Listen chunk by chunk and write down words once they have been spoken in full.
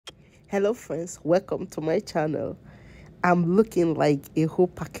Hello friends, welcome to my channel. I'm looking like a whole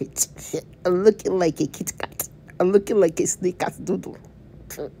package. I'm looking like a Kit Kat. I'm looking like a Snickers doodle.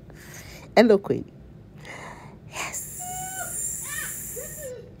 Eloquii. Yes.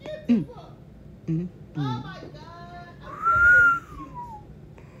 Mm. Mm. Mm.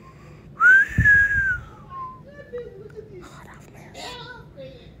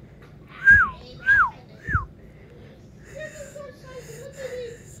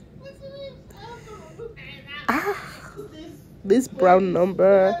 This brown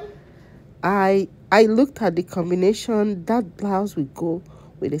number, I looked at the combination. That blouse will go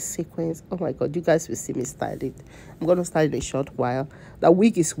with a sequence. Oh my god, you guys will see me style it. I'm gonna style in a short while. The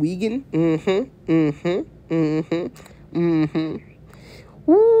wig is wigging.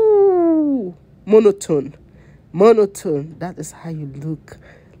 Ooh, monotone. That is how you look,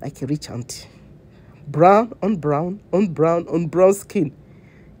 like a rich auntie. Brown on brown on brown on brown skin.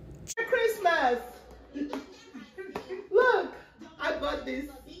 Christmas. Look, I got this.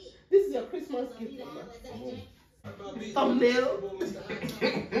 This is your Christmas gift, Mama. Thumbnail.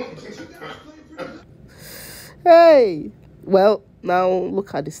 Hey, well, now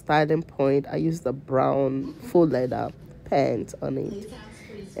look at the styling point. I used the brown full leather pants on it,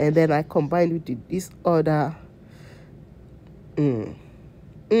 and then I combined with this other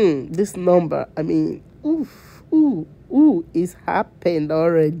this number. I mean, ooh, it's happened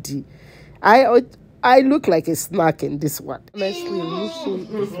already. I look like a snack in this one. Honestly, lotion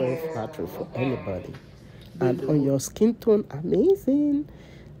is very flattering for anybody, and on your skin tone, amazing.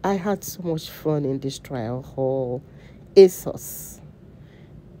 I had so much fun in this trial haul.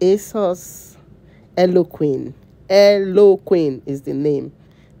 Eloquii. Eloquii is the name.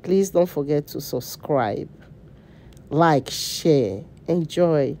 Please don't forget to subscribe, like, share,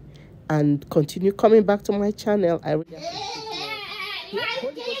 enjoy, and continue coming back to my channel. I really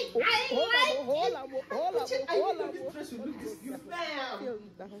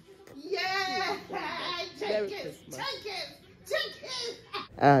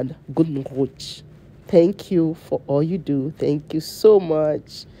and good night. Thank you for all you do. Thank you so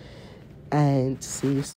much, and see you soon.